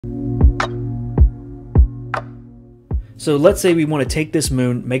So let's say we want to take this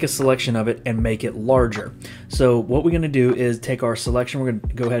moon, make a selection of it, and make it larger. So what we're going to do is take our selection. We're going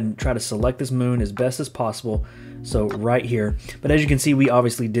to go ahead and try to select this moon as best as possible. So right here. But as you can see, we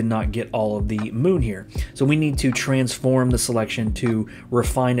obviously did not get all of the moon here. So we need to transform the selection to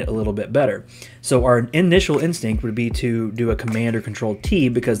refine it a little bit better. So our initial instinct would be to do a Command or Control T,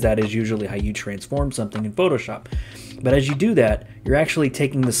 because that is usually how you transform something in Photoshop. But as you do that, you're actually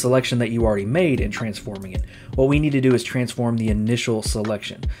taking the selection that you already made and transforming it. What we need to do is transform the initial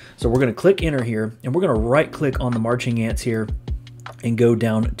selection. So we're going to click Enter here, and we're going to right click on the marching ants here and go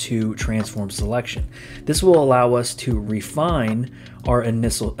down to Transform Selection. This will allow us to refine our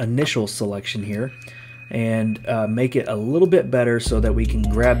initial selection here and make it a little bit better so that we can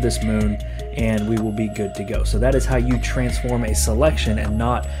grab this moon and we will be good to go. So that is how you transform a selection and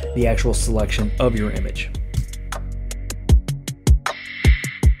not the actual selection of your image.